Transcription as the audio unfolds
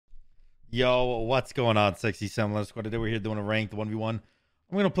Yo, what's going on, Sexy Similar Squad? Today we're here doing a ranked 1v1. I'm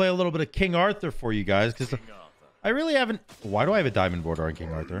going to play a little bit of King Arthur for you guys because I really haven't... Why do I have a diamond border on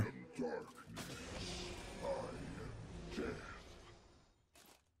King Arthur?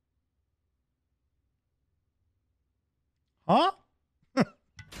 Huh?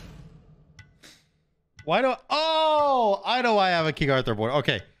 Why do... Oh, I know I have a King Arthur border.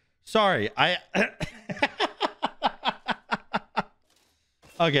 Okay. Sorry.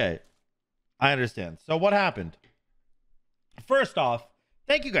 Okay. I understand. So what happened? First off,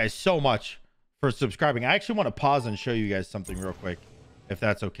 thank you guys so much for subscribing. I actually want to pause and show you guys something real quick, if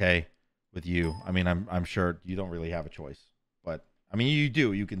that's okay with you. I mean, I'm sure you don't really have a choice, but I mean, you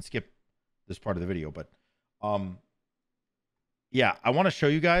do. You can skip this part of the video, but yeah, I want to show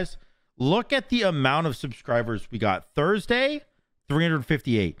you guys. Look at the amount of subscribers we got. Thursday,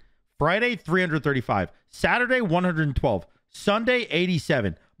 358. Friday, 335. Saturday, 112. Sunday,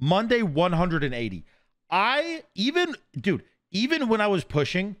 87. Monday, 180. Even when I was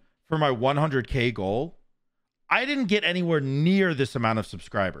pushing for my 100K goal, I didn't get anywhere near this amount of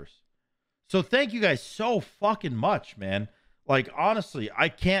subscribers. So thank you guys so fucking much, man. Like, honestly, I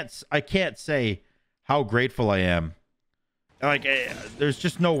can't say how grateful I am. Like, there's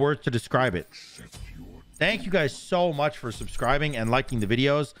just no words to describe it. Thank you guys so much for subscribing and liking the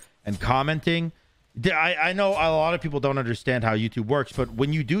videos and commenting. I know a lot of people don't understand how YouTube works, but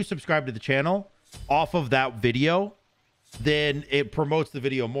when you do subscribe to the channel off of that video, then it promotes the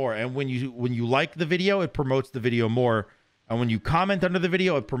video more. And when you like the video, it promotes the video more. And when you comment under the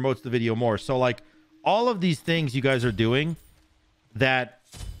video, it promotes the video more. So like all of these things you guys are doing that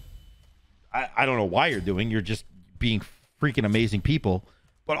I don't know why you're doing. You're just being freaking amazing people.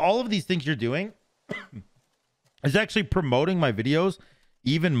 But all of these things you're doing is actually promoting my videos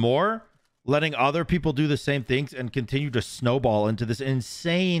even more, letting other people do the same things and continue to snowball into this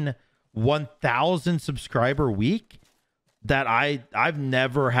insane 1,000 subscriber week that I've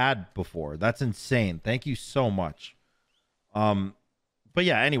never had before. That's insane. Thank you so much. But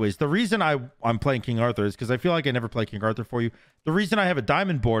yeah, anyways, the reason I'm playing King Arthur is because I feel like I never play King Arthur for you. The reason I have a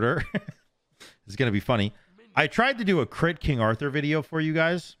diamond border is going to be funny. I tried to do a crit King Arthur video for you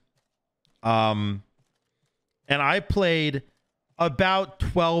guys. And I played about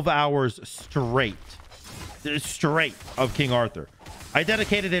 12 hours straight of King Arthur. I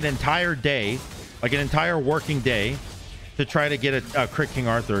dedicated an entire day, like an entire working day, to try to get a crit King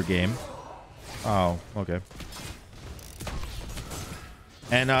Arthur game. Oh, okay.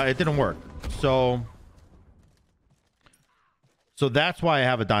 And it didn't work. So that's why I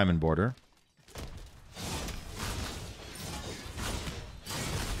have a diamond border.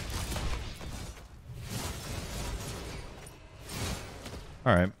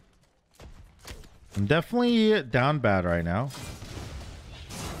 All right. I'm definitely down bad right now.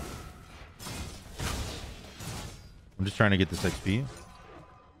 I'm just trying to get this XP.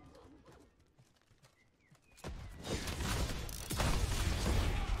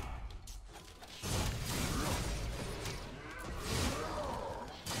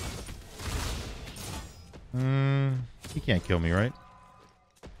 He can't kill me, right?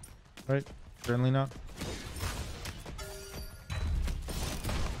 Right? Certainly not.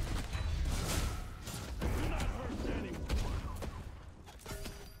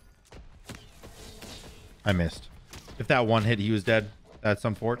 I missed. If that one hit, he was dead. That's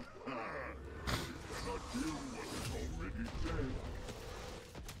unfortunate.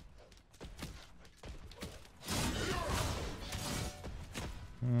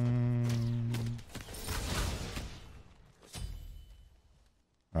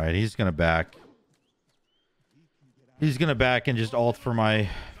 All right, he's gonna back. He's gonna back and just ult for my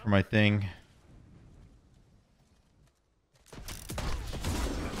thing.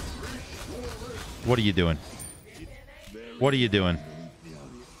 What are you doing? What are you doing?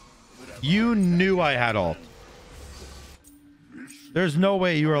 You knew I had ult. There's no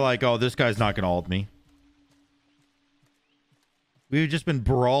way you were like, oh, this guy's not going to ult me. We've just been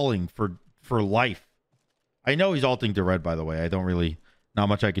brawling for life. I know he's ulting to red, by the way. I don't really... Not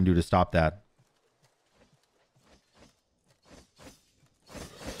much I can do to stop that.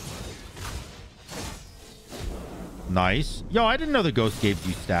 Nice. Yo, I didn't know the ghost gave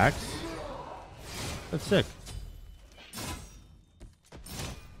you stacks. That's sick.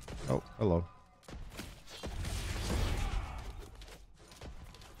 Oh, hello.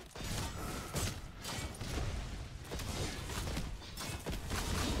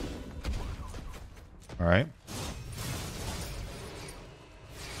 All right.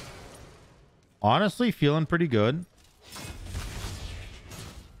 Honestly, feeling pretty good.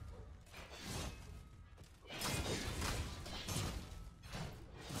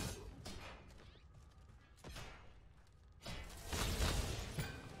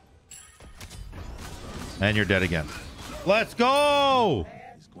 And you're dead again. Let's go.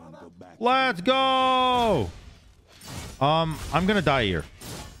 Let's go. I'm gonna die here.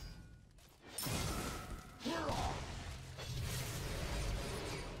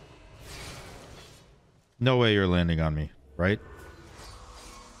 No way you're landing on me, right?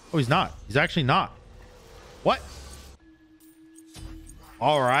 Oh, he's not. He's actually not. What?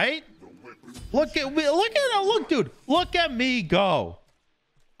 All right. Look at me. Look, dude. Look at me go.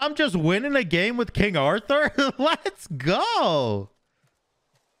 I'm just winning a game with King Arthur. Let's go.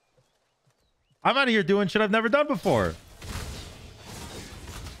 I'm out of here doing shit I've never done before.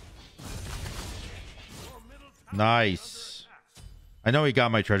 Nice. I know he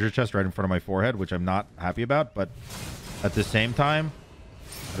got my treasure chest right in front of my forehead, which I'm not happy about, but at the same time,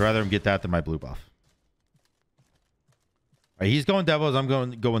 I'd rather him get that than my blue buff. All right, he's going Devils. I'm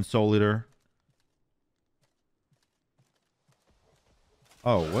going Soul Eater.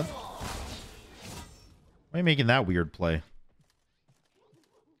 Oh, what? Why are you making that weird play?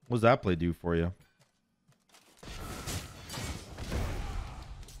 What does that play do for you?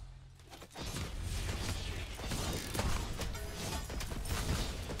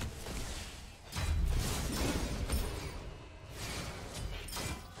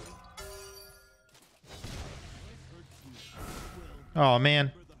 Oh,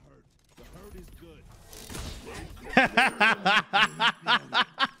 man.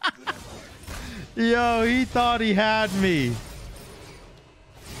 Yo, he thought he had me.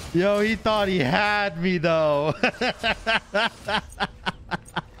 Yo, he thought he had me, though.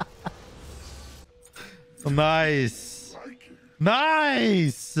 Nice.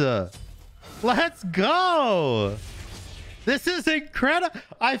 Nice. Let's go. This is incredible.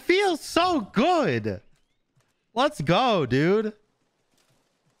 I feel so good. Let's go, dude.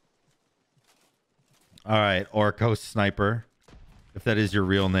 All right, Orco Sniper, if that is your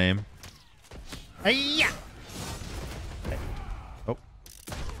real name. Hey-ya! Oh.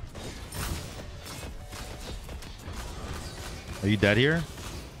 Are you dead here?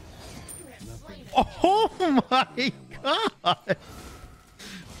 Oh my god!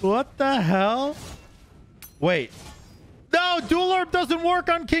 What the hell? Wait. No, Duel Orb doesn't work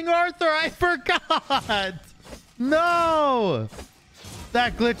on King Arthur. I forgot. No.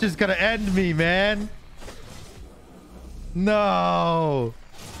 That glitch is gonna end me, man. No.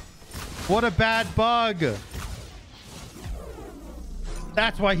 What a bad bug.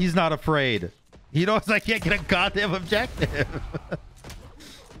 That's why he's not afraid. He knows I can't get a goddamn objective.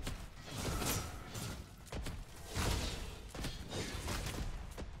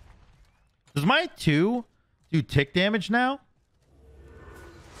 Does my 2 do tick damage now?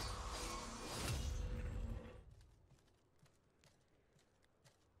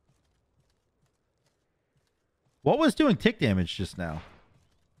 What was doing tick damage just now?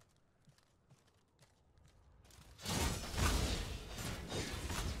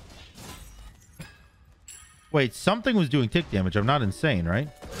 Wait, something was doing tick damage. I'm not insane, right?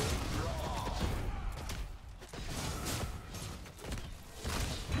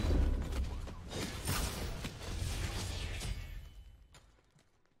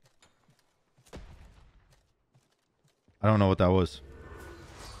 I don't know what that was.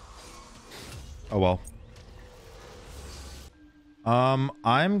 Oh, well.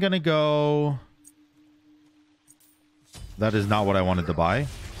 I'm gonna go... That is not what I wanted to buy.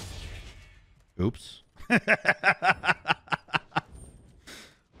 Oops.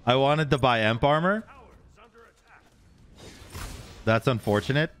 I wanted to buy Emp Armor. That's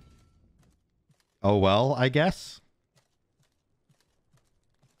unfortunate. Oh, well, I guess.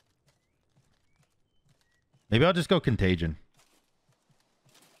 Maybe I'll just go Contagion.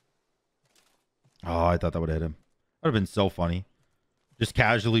 Oh, I thought that would have hit him. That would have been so funny. Just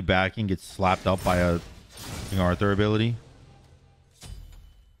casually backing, gets slapped up by a King Arthur ability.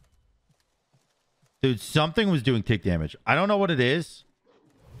 Dude, something was doing tick damage. I don't know what it is.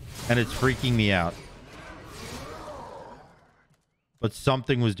 And it's freaking me out. But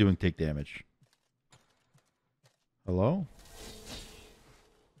something was doing tick damage. Hello?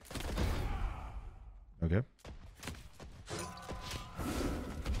 Okay.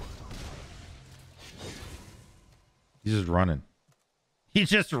 He's just running. He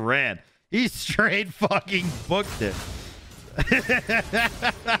just ran. He straight fucking booked it.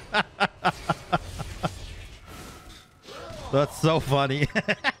 That's so funny.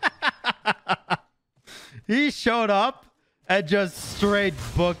 He showed up and just straight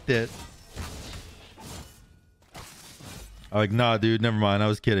booked it. I'm like, nah, dude, never mind. I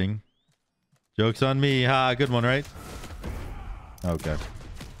was kidding. Joke's on me. Ha, good one, right? Okay.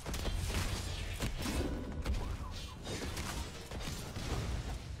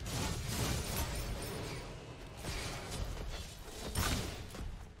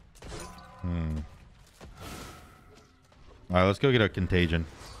 All right, let's go get a contagion.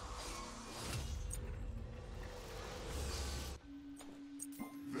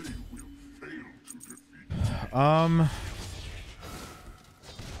 My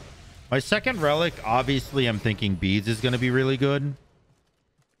second relic, obviously I'm thinking beads is going to be really good,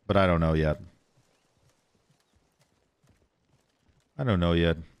 but I don't know yet. I don't know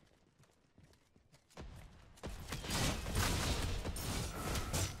yet.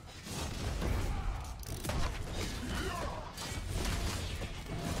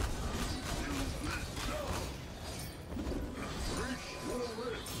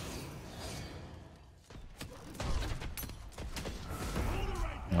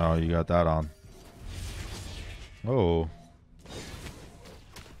 Oh, you got that on. Oh.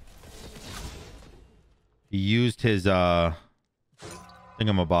 He used his thingamabob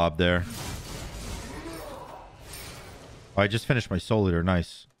there. Oh, I just finished my soul eater.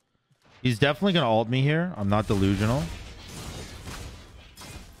 Nice. He's definitely gonna ult me here. I'm not delusional.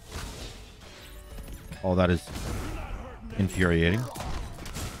 Oh, that is infuriating.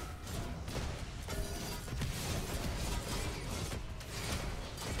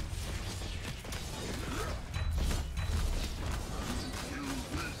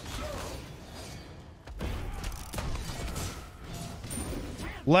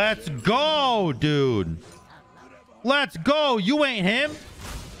 Let's go, dude. Let's go. You ain't him.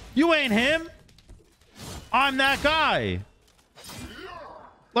 You ain't him. I'm that guy.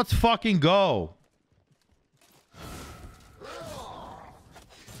 Let's fucking go.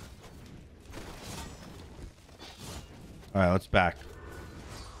 All right, let's back.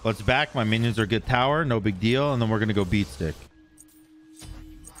 Let's back. My minions are good tower. No big deal. And then we're going to go beat stick.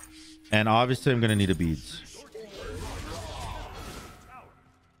 And obviously, I'm going to need a beads.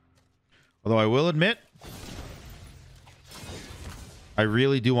 Although I will admit, I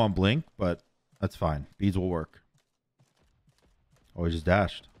really do want blink, but that's fine. Beads will work. Oh, he just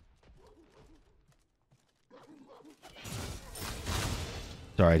dashed.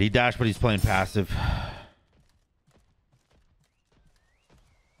 It's all right. He dashed, but he's playing passive.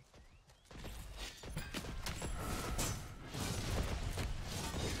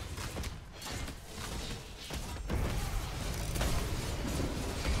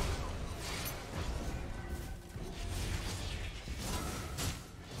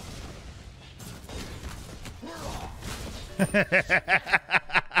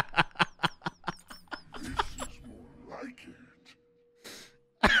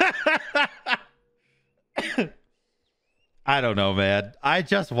 I don't know, man. I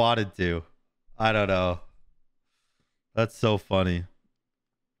just wanted to. I don't know. That's so funny.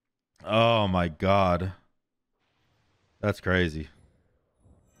 Oh my god. That's crazy.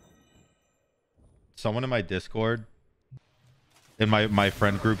 Someone in my Discord, in my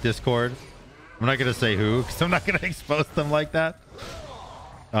friend group Discord, I'm not gonna say who because I'm not gonna expose them like that.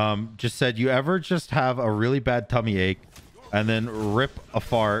 Just said, you ever just have a really bad tummy ache and then rip a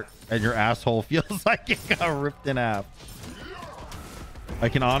fart and your asshole feels like it got ripped in half? I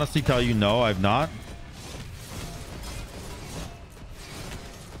can honestly tell you, no, I've not.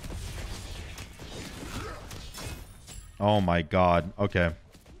 Oh my god. Okay.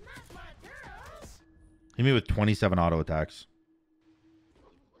 Hit me with 27 auto attacks.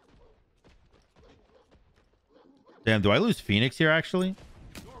 Damn, do I lose Phoenix here actually?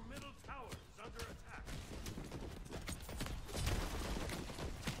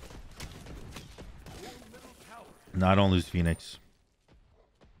 No, I don't lose Phoenix.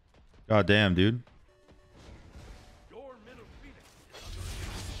 God damn, dude.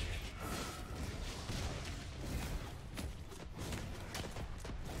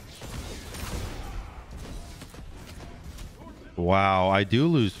 Wow, I do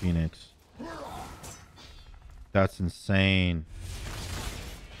lose Phoenix. That's insane.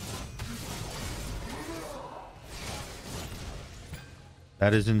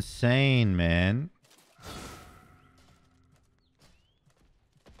 That is insane, man.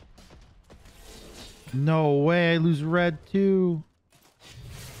 No way, I lose red too.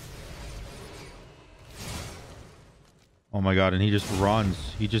 Oh my god, and he just runs.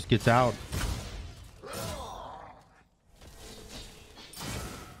 He just gets out.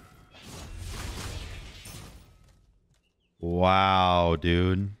 Wow,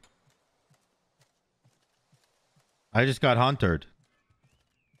 dude. I just got huntered.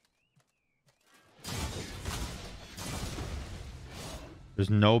 There's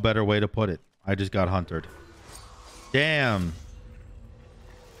no better way to put it. I just got huntered. Damn.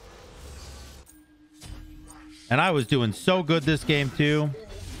 And I was doing so good this game too.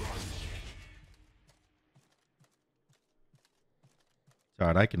 It's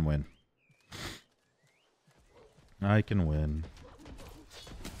alright, I can win. I can win.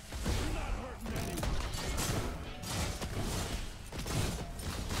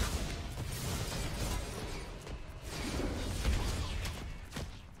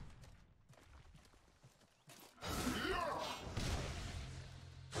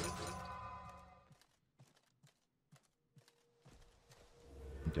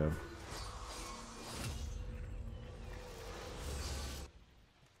 Okay.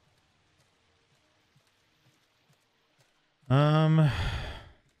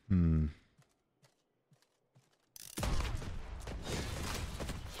 Hmm.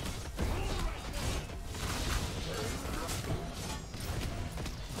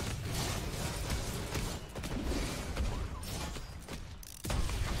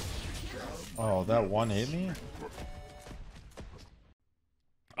 Oh, that one hit me?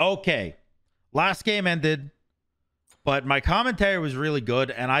 Okay. Last game ended, but my commentary was really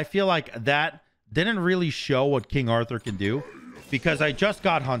good, and I feel like that didn't really show what King Arthur can do because I just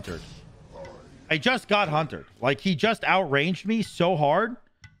got huntered. Like, he just outranged me so hard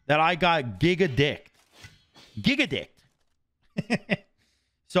that I got giga-dicked.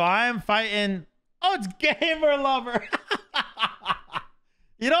 So I am fighting... Oh, it's Gamer Lover.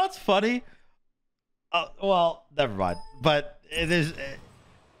 You know what's funny? Well, never mind. But it is...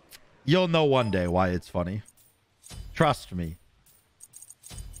 You'll know one day why it's funny. Trust me.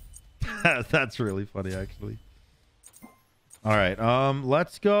 That's really funny, actually. All right.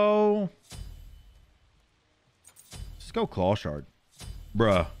 Let's go. Let's go Claw Shard.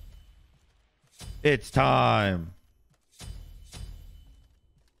 Bruh. It's time.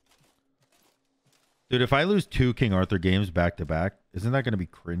 Dude, if I lose 2 King Arthur games back to back, isn't that going to be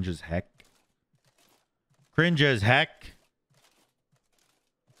cringe as heck? Cringe as heck.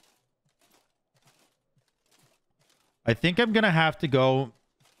 I think I'm going to have to go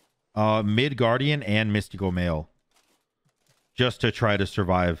Mid Guardian and Mystical Male just to try to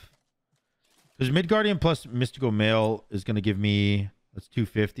survive. Because Mid Guardian plus Mystical Male is going to give me, that's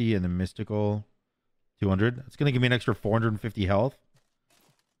 250, and then Mystical 200. It's going to give me an extra 450 health.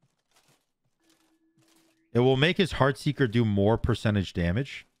 It will make his Heartseeker do more percentage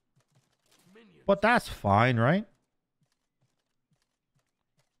damage. But that's fine, right?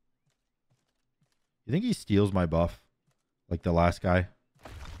 You think he steals my buff? Like the last guy?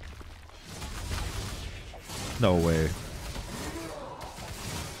 No way.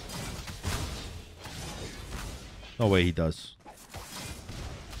 No way he does.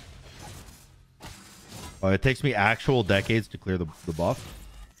 Oh, it takes me actual decades to clear the buff.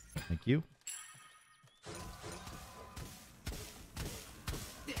 Thank you.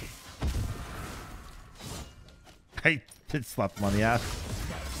 I did slap him on the ass.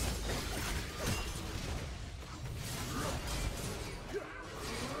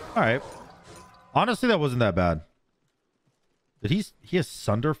 All right. Honestly, that wasn't that bad. Did he has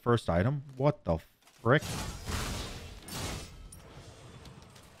Sunder first item? What the frick?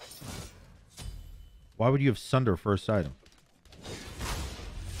 Why would you have Sunder first item?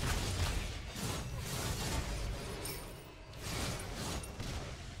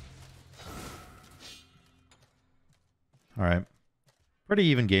 All right. Pretty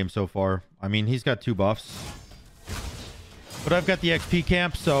even game so far. I mean, he's got 2 buffs. But I've got the XP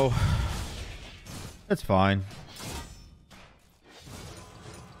camp, so that's fine.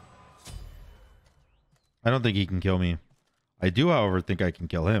 I don't think he can kill me. I do, however, think I can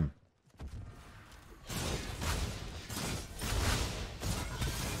kill him.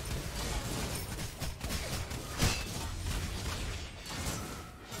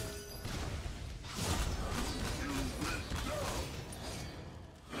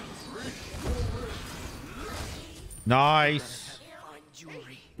 Nice.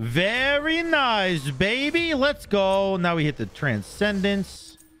 Very nice, baby. Let's go. Now we hit the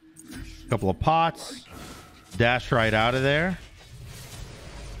Transcendence. Couple of pots. Dash right out of there.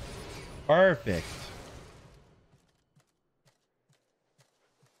 Perfect.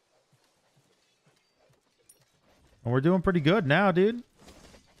 And we're doing pretty good now, dude.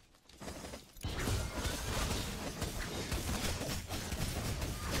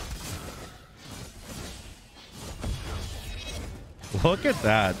 Look at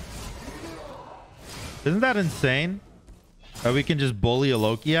that. Isn't that insane? That we can just bully a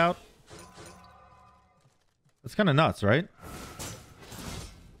Loki out? That's kind of nuts, right?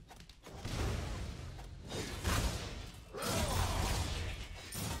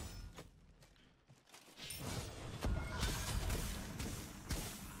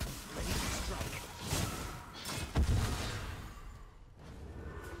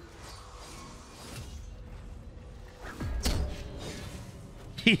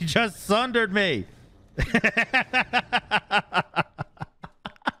 He just sundered me.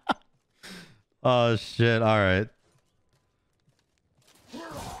 Oh shit! All right.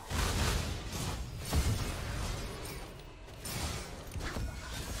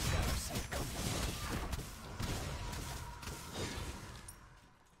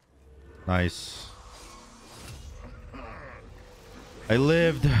 Nice. I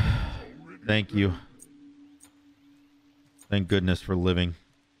lived. Thank you. Thank goodness for living.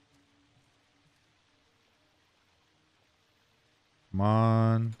 Come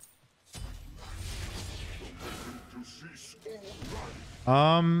on.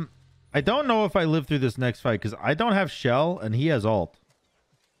 I don't know if I live through this next fight because I don't have shell and he has ult.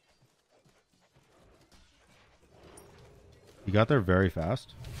 He got there very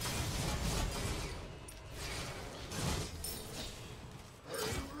fast.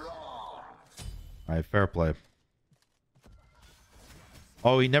 All right, fair play.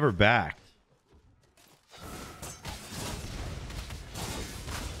 Oh, he never backed.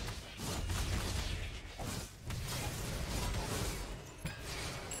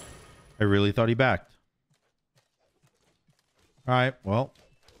 I really thought he backed. All right, well.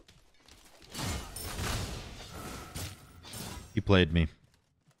 He played me.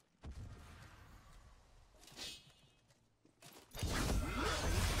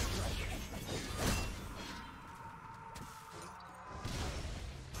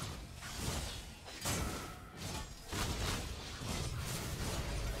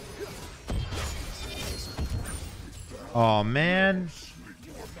 Oh, man.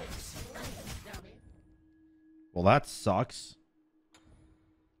 Well, that sucks.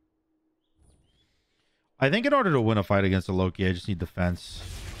 I think in order to win a fight against a Loki, I just need defense.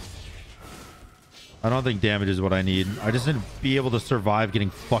 I don't think damage is what I need. I just need to be able to survive getting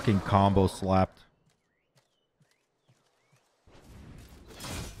fucking combo slapped.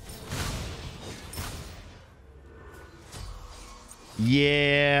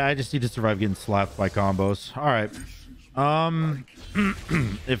 Yeah, I just need to survive getting slapped by combos. All right.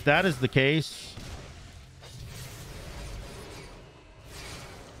 If that is the case,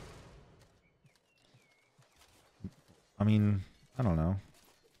 I mean, I don't know.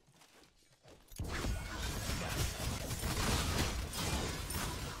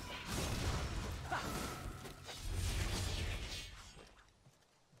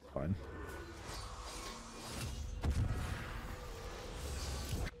 Fine.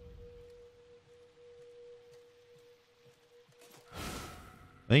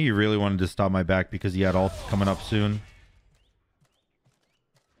 I think he really wanted to stop my back because he had ult coming up soon.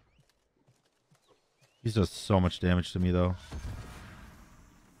 He's does so much damage to me, though.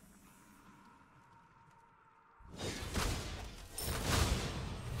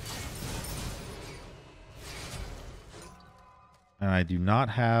 And I do not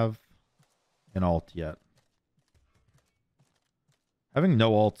have an ult yet. Having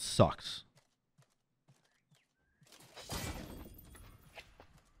no ult sucks.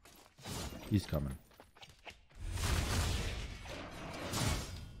 He's coming.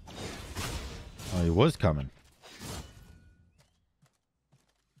 Oh, he was coming.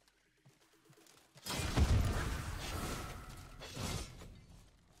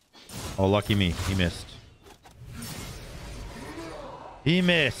 Oh, lucky me. He missed. He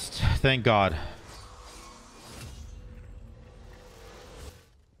missed. Thank God.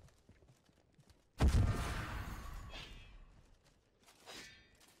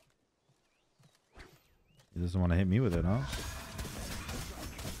 He doesn't want to hit me with it, huh?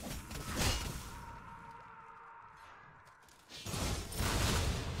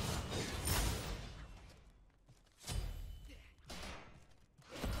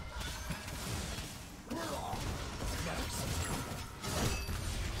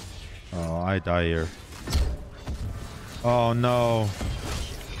 Oh, I die here. Oh, no.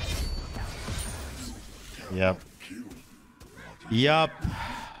 Yep. Yep.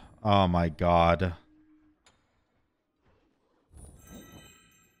 Oh, my God.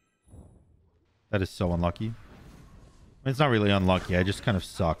 That is so unlucky. I mean, it's not really unlucky. I just kind of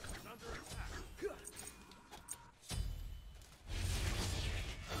suck.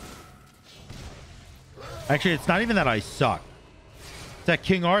 Actually, it's not even that I suck. It's that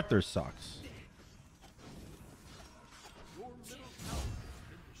King Arthur sucks.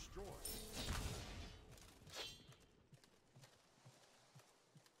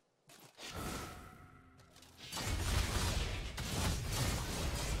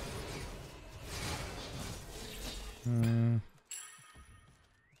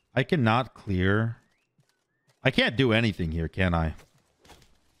 I cannot clear. I can't do anything here, can I?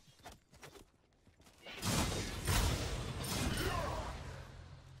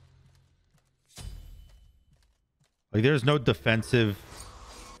 Like, there's no defensive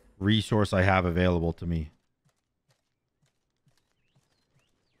resource I have available to me.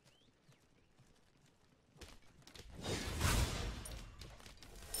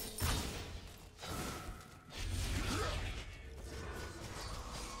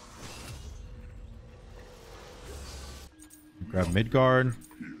 Grab Midgard.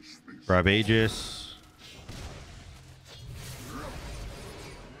 Grab Aegis.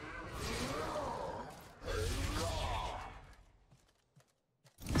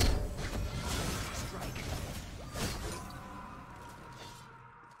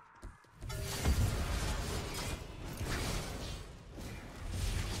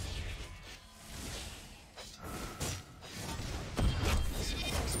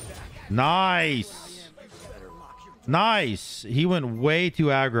 Nice. Nice. He went way too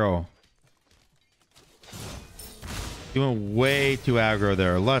aggro. He went way too aggro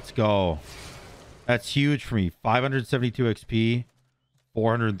there. Let's go. That's huge for me. 572 XP,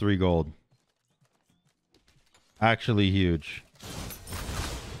 403 gold. Actually huge.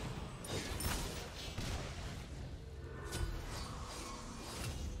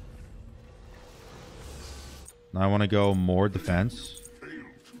 Now I want to go more defense.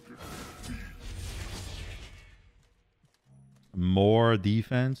 More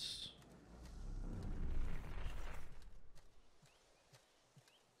defense.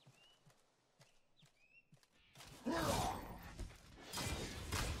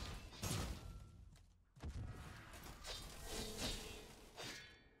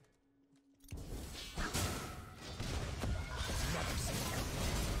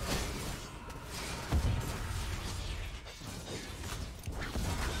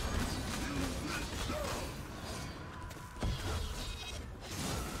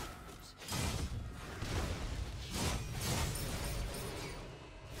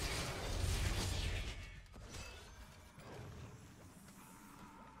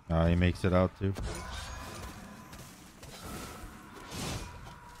 He makes it out too.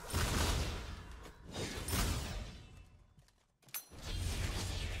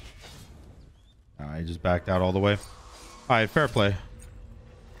 He just backed out all the way. All right, fair play.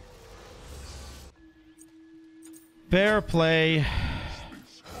 Fair play.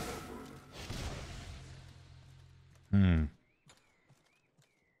 I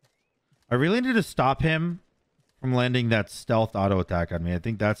really need to stop him from landing that stealth auto attack on me. I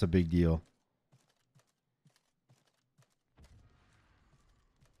think that's a big deal.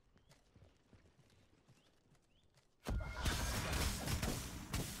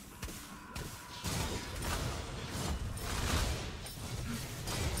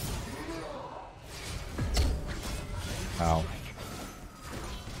 Ow.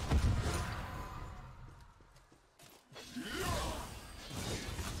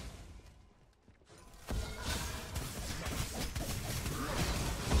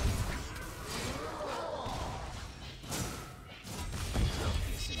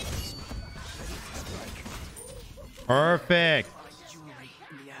 Perfect.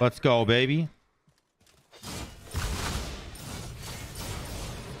 Let's go, baby.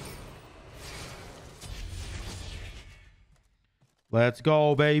 Let's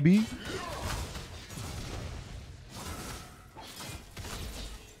go, baby.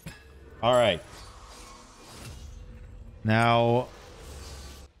 All right. Now,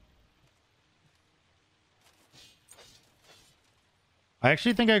 I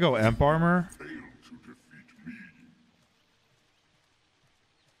actually think I go Emp Armor.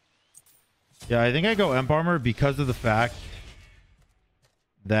 Yeah, I think I go Emp Armor because of the fact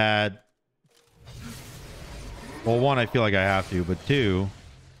that, well, one, I feel like I have to, but two,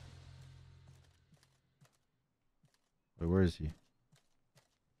 wait, where is he?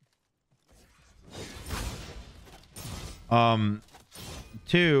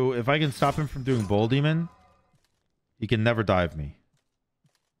 Two, if I can stop him from doing Bull Demon, he can never dive me.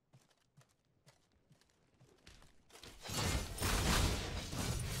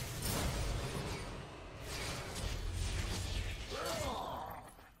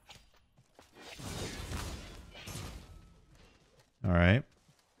 All right.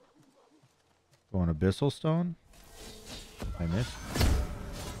 Going Abyssal Stone. I missed.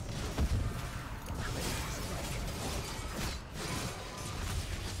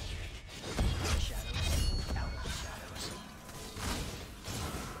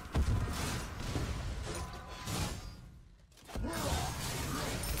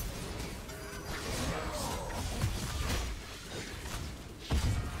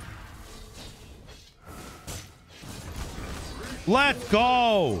 Let's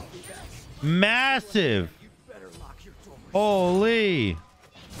go. Massive. Holy.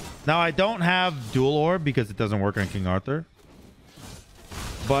 Now, I don't have Dual Orb because it doesn't work on King Arthur.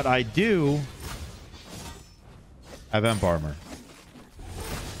 But I do have Emp Armor.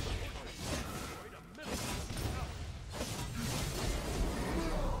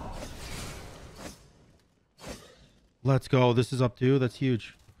 Let's go. This is up 2. That's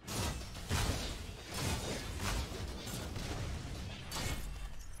huge.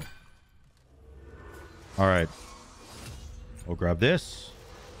 All right. We'll grab this.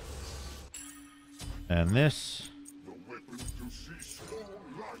 And this.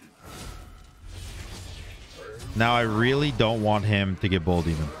 Now I really don't want him to get Bull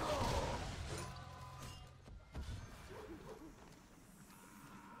Demon.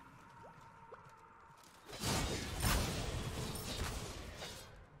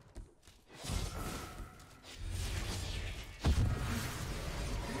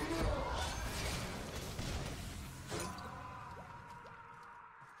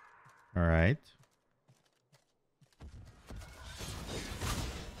 All right.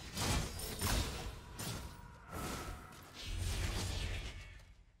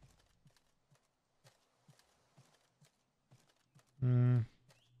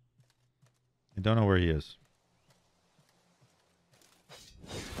 I don't know where he is.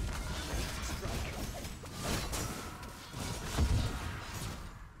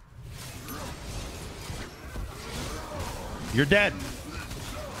 You're dead.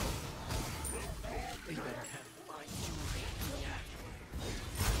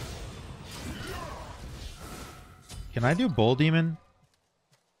 Can I do Bull Demon?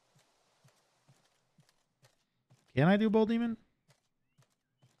 Can I do Bull Demon?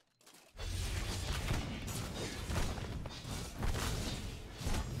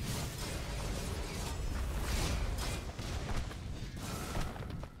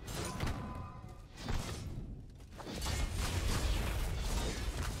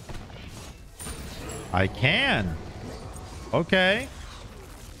 I can. Okay.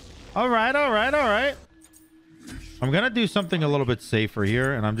 All right, all right, all right. I'm going to do something a little bit safer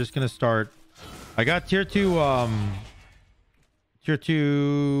here, and I'm just going to start. I got tier 2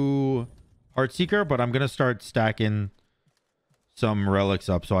 Heartseeker, but I'm going to start stacking some relics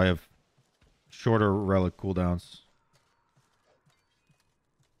up so I have shorter relic cooldowns.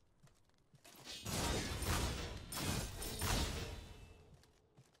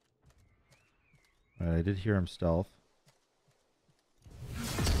 All right, I did hear him stealth.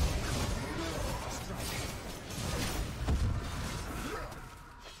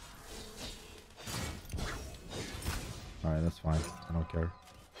 Alright, that's fine. I don't care.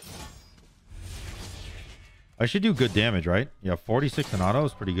 I should do good damage, right? Yeah, 46 in auto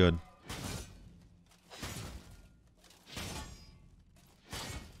is pretty good.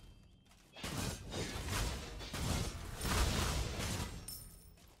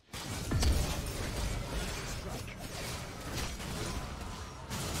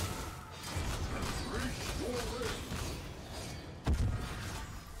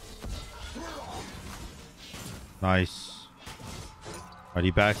 Nice. Alright,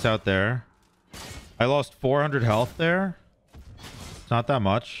 he backs out there. I lost 400 health there. It's not that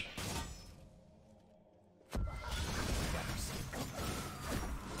much.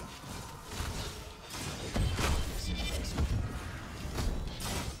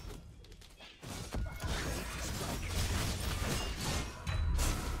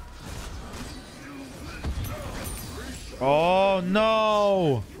 Oh,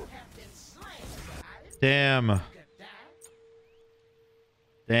 no. Damn.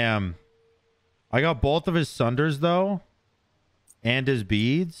 Damn. I got both of his Sunders, though. And his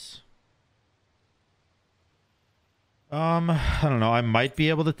beads. I don't know. I might be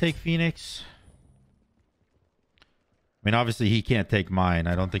able to take Phoenix. I mean, obviously, he can't take mine.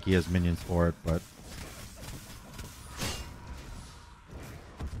 I don't think he has minions for it, but...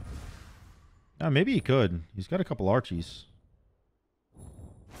 maybe he could. He's got a couple Archies.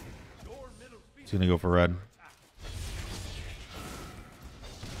 He's going to go for red.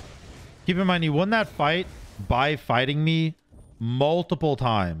 Keep in mind, he won that fight by fighting me multiple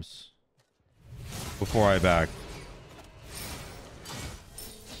times before I backed.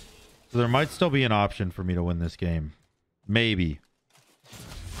 So there might still be an option for me to win this game. Maybe.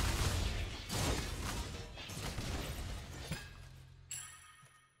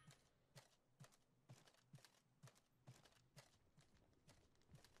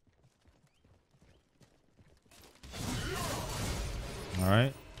 All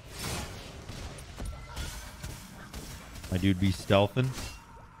right. My dude be stealthing.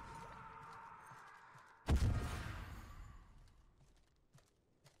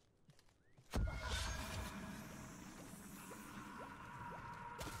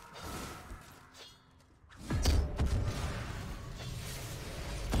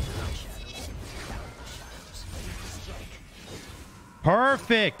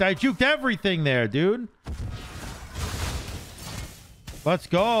 Perfect. I juked everything there, dude. Let's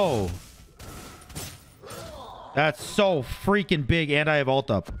go. That's so freaking big. And I have ult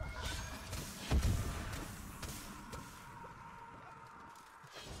up.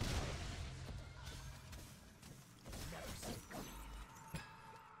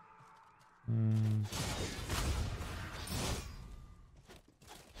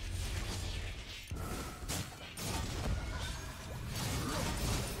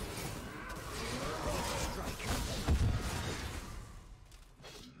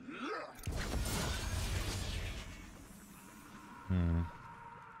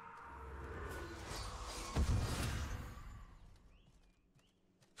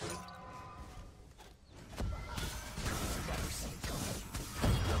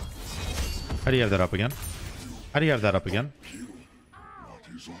 How do you have that up again? How do you have that up again?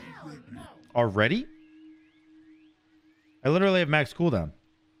 Already? I literally have max cooldown.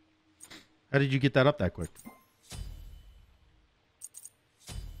 How did you get that up that quick?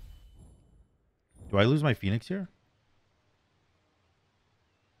 Do I lose my Phoenix here?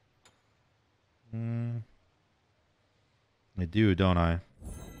 I do, don't I?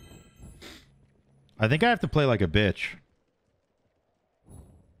 I think I have to play like a bitch.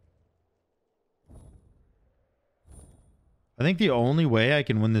 I think the only way I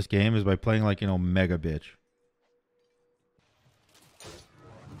can win this game is by playing like, you know, mega bitch.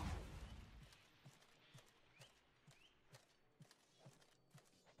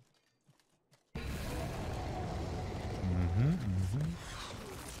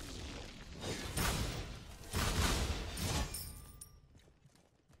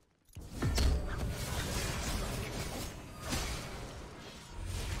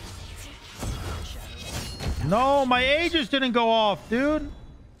 No, my Aegis didn't go off, dude.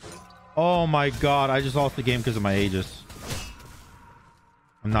 Oh my god, I just lost the game because of my Aegis.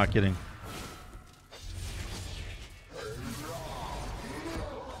 I'm not kidding.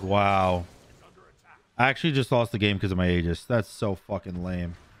 Wow. I actually just lost the game because of my Aegis. That's so fucking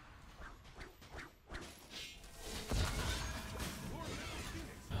lame.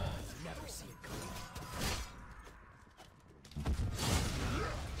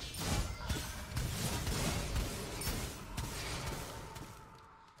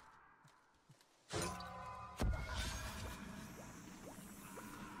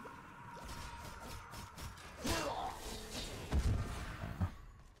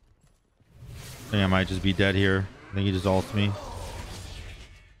 I think I might just be dead here. I think he just ults me.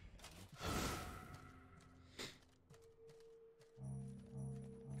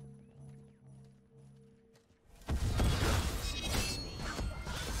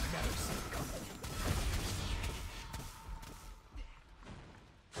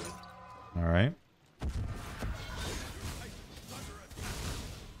 All right.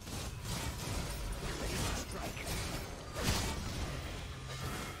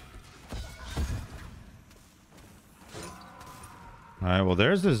 All right, well,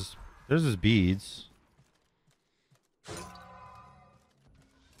 there's his beads.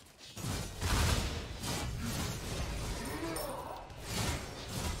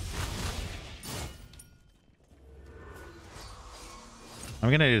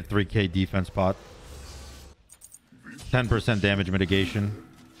 I'm gonna need a 3k defense pot. 10% damage mitigation.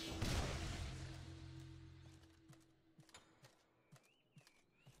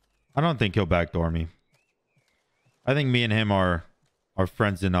 I don't think he'll backdoor me. I think me and him are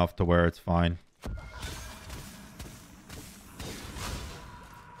friends enough to where it's fine.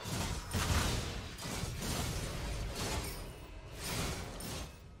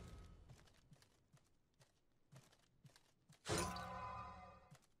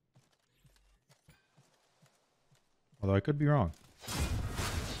 Although I could be wrong.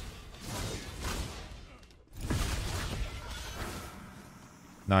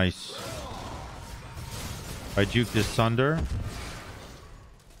 Nice. I juked this Sunder.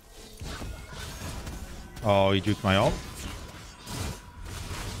 Oh, he juked my ult.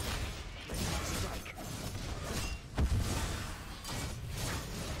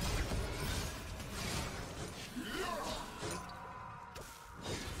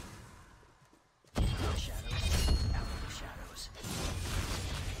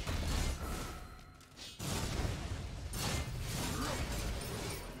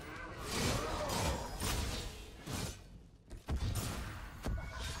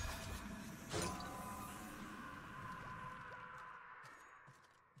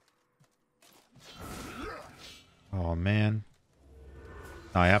 Oh, man.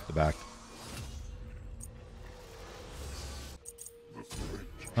 No, I have to back.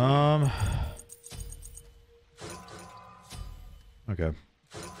 Okay.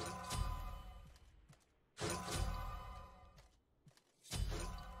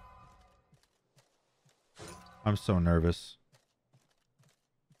 I'm so nervous.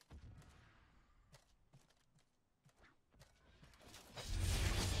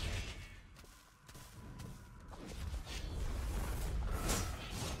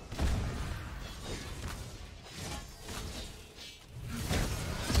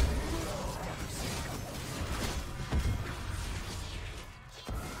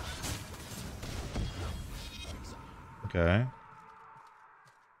 Okay.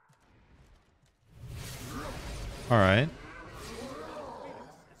 All right.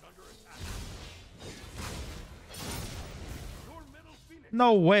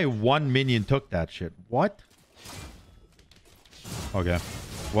 No way one minion took that shit. What? Okay.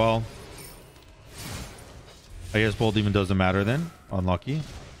 Well, I guess Bolt Demon doesn't matter then. Unlucky.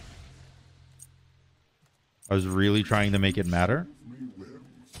 I was really trying to make it matter.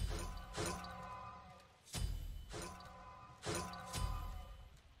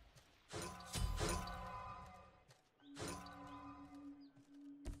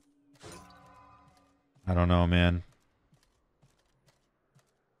 I don't know, man.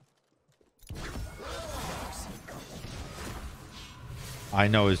 I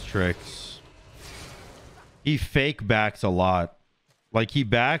know his tricks. He fake backs a lot. Like, he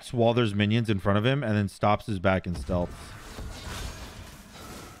backs while there's minions in front of him and then stops his back in stealth.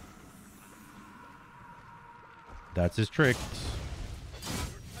 That's his tricks.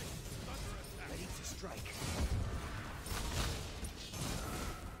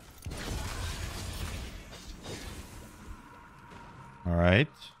 All right.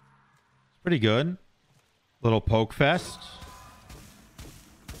 It's pretty good. Little poke fest.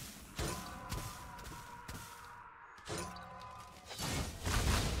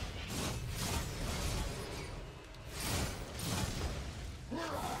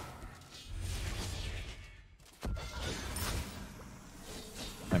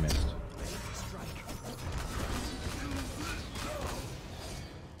 I missed.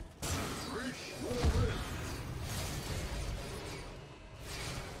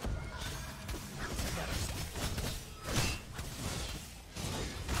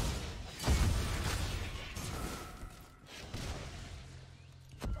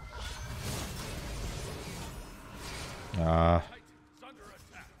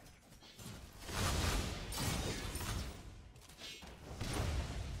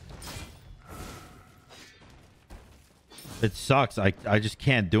 It sucks. I just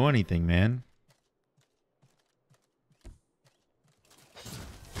can't do anything, man.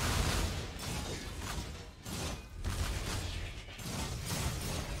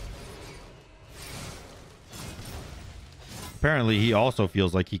 Apparently, he also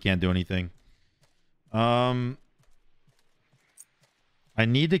feels like he can't do anything. I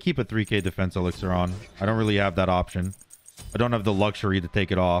need to keep a 3k defense elixir on. I don't really have that option. I don't have the luxury to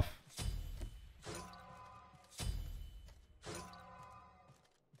take it off.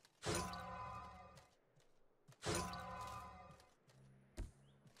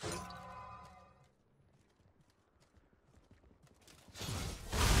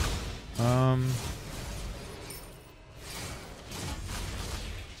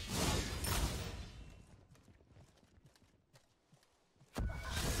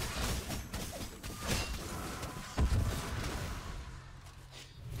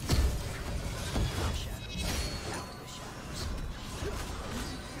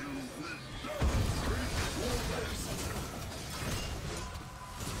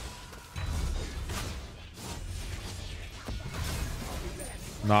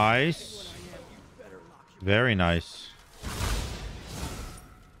 Nice. Very nice.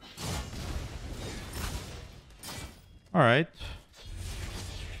 All right.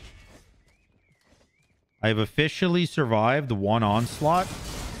 I've officially survived one onslaught.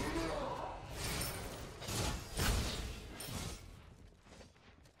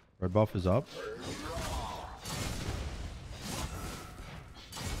 Red buff is up.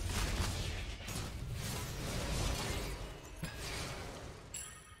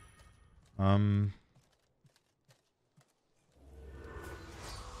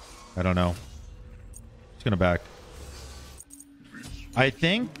 I don't know. It's gonna back. I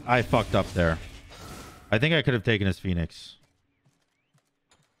think I fucked up there. I think I could have taken his Phoenix.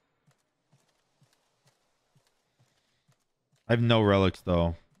 I have no relics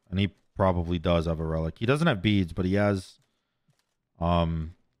though, and he probably does have a relic. He doesn't have beads, but he has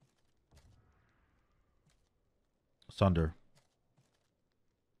Sunder.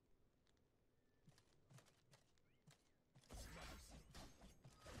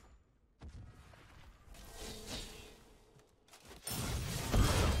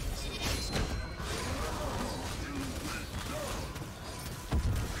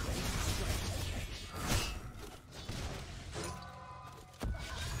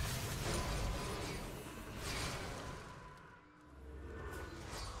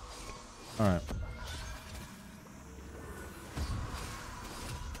 All right.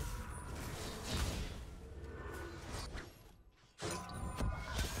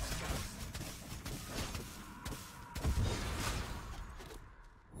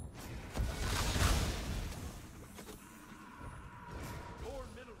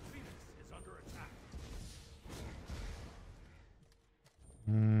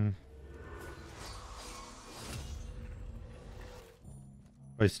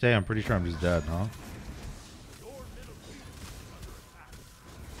 If I stay, I'm pretty sure I'm just dead, huh?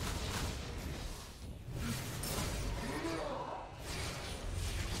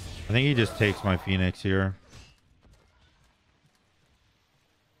 I think he just takes my Phoenix here.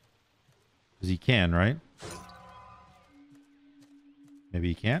 Because he can, right? Maybe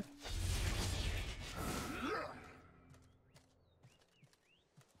he can't.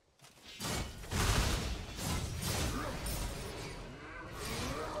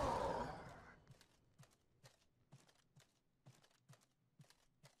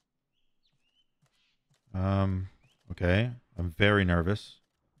 Okay. I'm very nervous.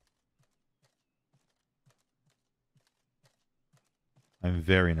 I'm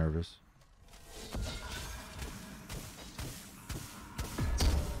very nervous.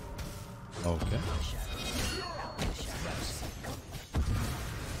 Okay.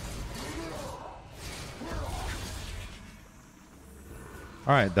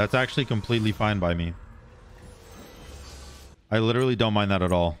 All right, that's actually completely fine by me. I literally don't mind that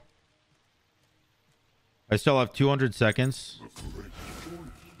at all. I still have 200 seconds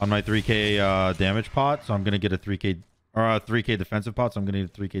on my 3k damage pot, so I'm gonna get a 3k or a 3k defensive pot, so I'm gonna need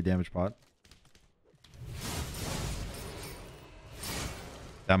a 3k damage pot.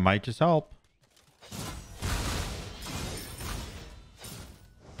 That might just help.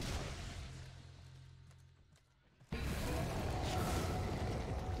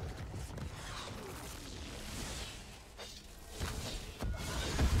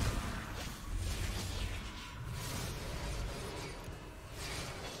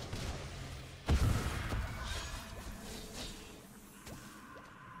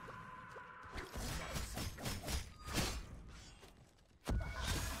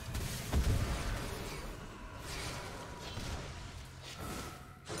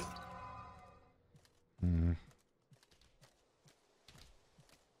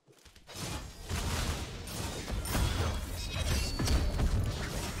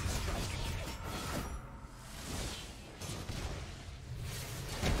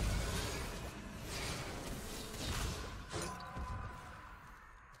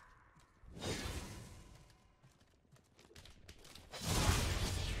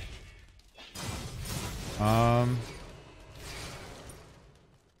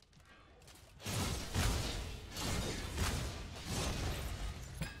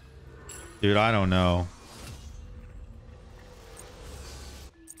 Dude, I don't know.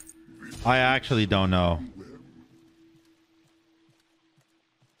 I actually don't know.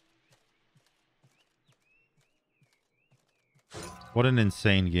 What an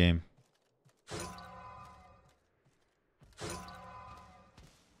insane game.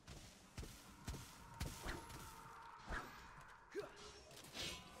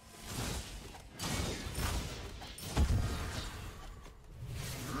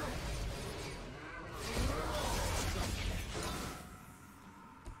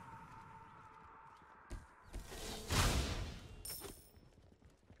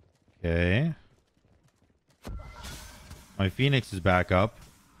 Okay. My Phoenix is back up.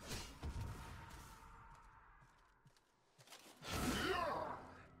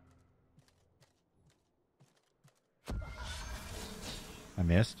 I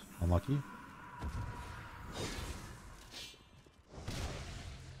missed. Unlucky.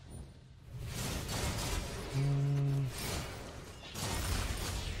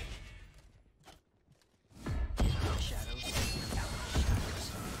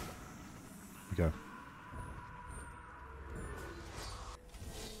 Okay.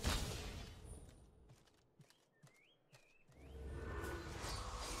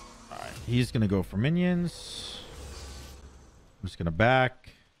 Alright, he's gonna go for minions. I'm just gonna back.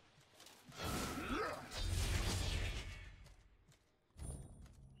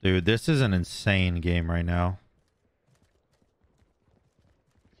 Dude, this is an insane game right now.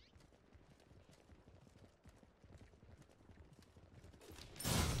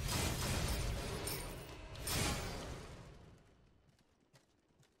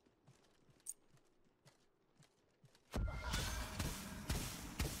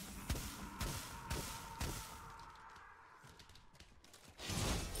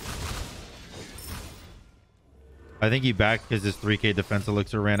 I think he backed because his 3k defense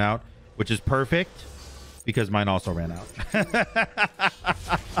elixir ran out, which is perfect because mine also ran out.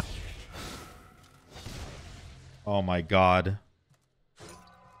 Oh my god.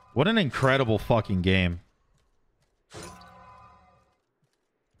 What an incredible fucking game.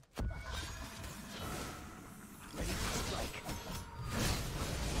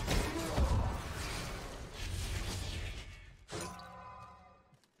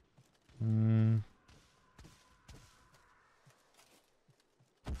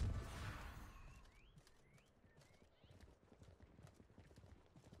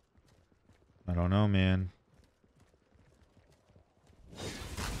 I don't know, man.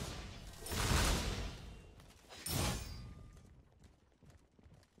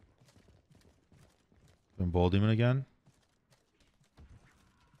 Bull Demon again.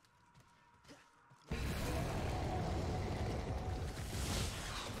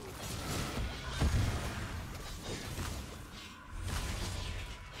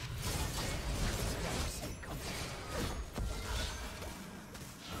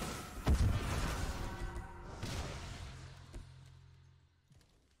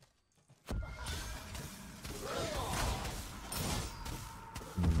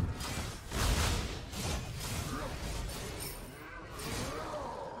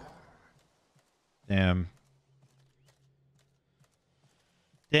 Damn.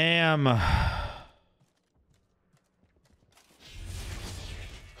 Damn.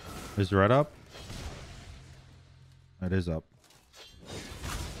 Is red up? That is up.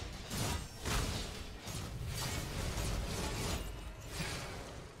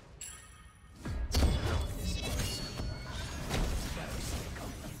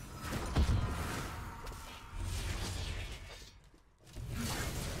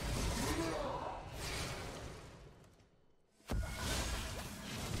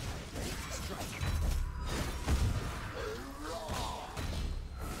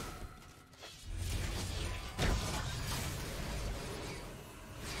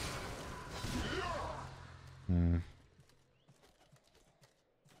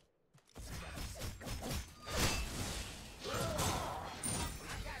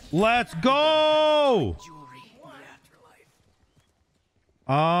 Let's go.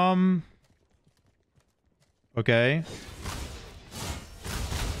 Okay.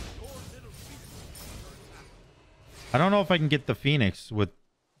 I don't know if I can get the Phoenix with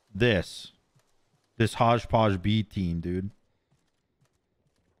this hodgepodge B team, dude.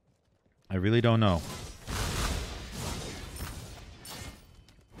 I really don't know.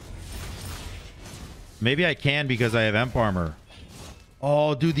 Maybe I can because I have Emp armor.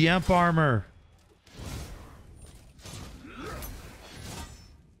 Oh, dude, the Emp armor.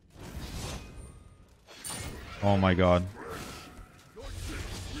 Oh my god.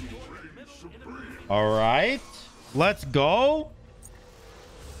 All right. Let's go. All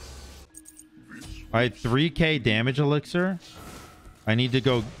right, 3k damage elixir. I need to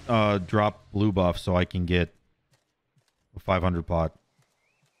go drop blue buff so I can get a 500 pot.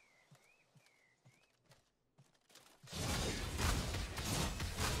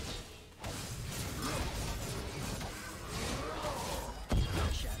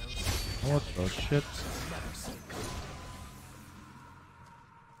 What the shit?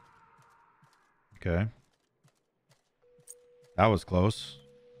 Okay. That was close.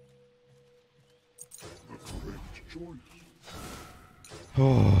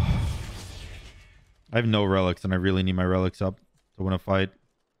 Oh. I have no relics and I really need my relics up to win a fight.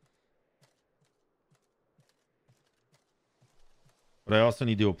 But I also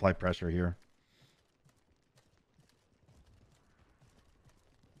need to apply pressure here.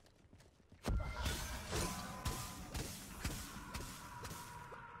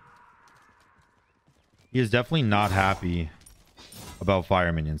 He is definitely not happy about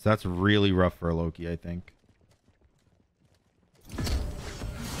fire minions. That's really rough for a Loki, I think.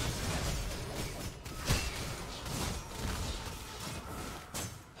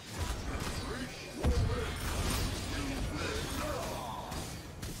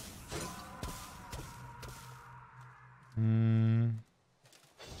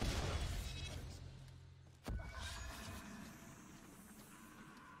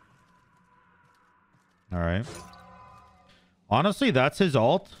 All right. Honestly, that's his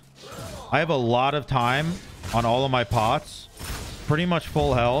ult. I have a lot of time on all of my pots. Pretty much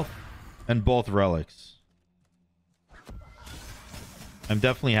full health and both relics. I'm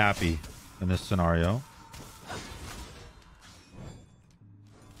definitely happy in this scenario.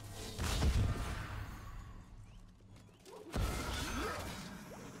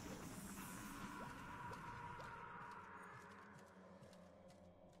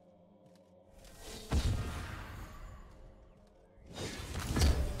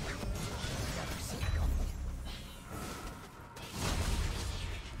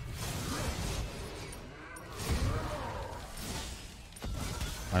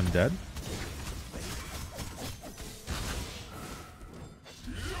 I'm dead.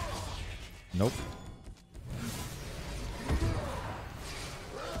 Nope.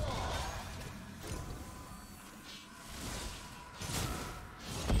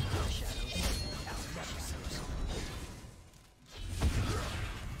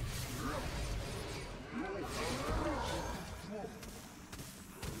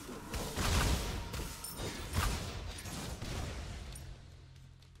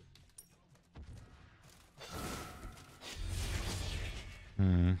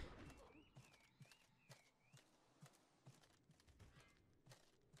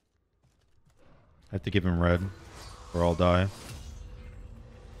 I have to give him red or I'll die.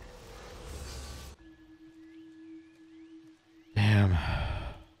 Damn.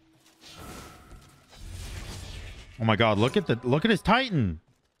 Oh my god, look at his Titan.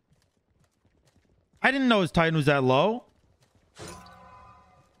 I didn't know his Titan was that low.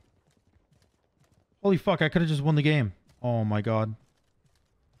 Holy fuck, I could have just won the game. Oh my god.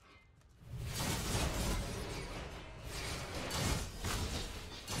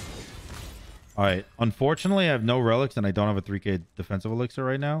 All right. Unfortunately, I have no relics and I don't have a 3k defensive elixir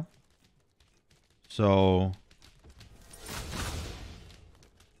right now. So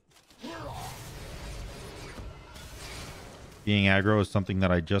being aggro is something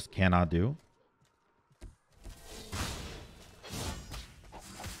that I just cannot do.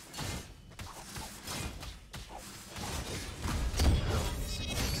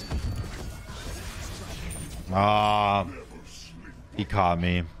 Ah, he caught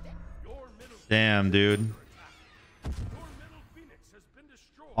me. Damn, dude.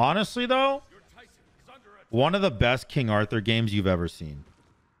 Honestly, though, one of the best King Arthur games you've ever seen.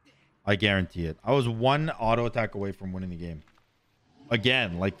 I guarantee it. I was one auto attack away from winning the game.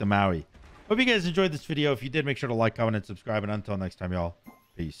 Again, like the Maui. Hope you guys enjoyed this video. If you did, make sure to like, comment, and subscribe. And until next time, y'all.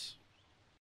 Peace.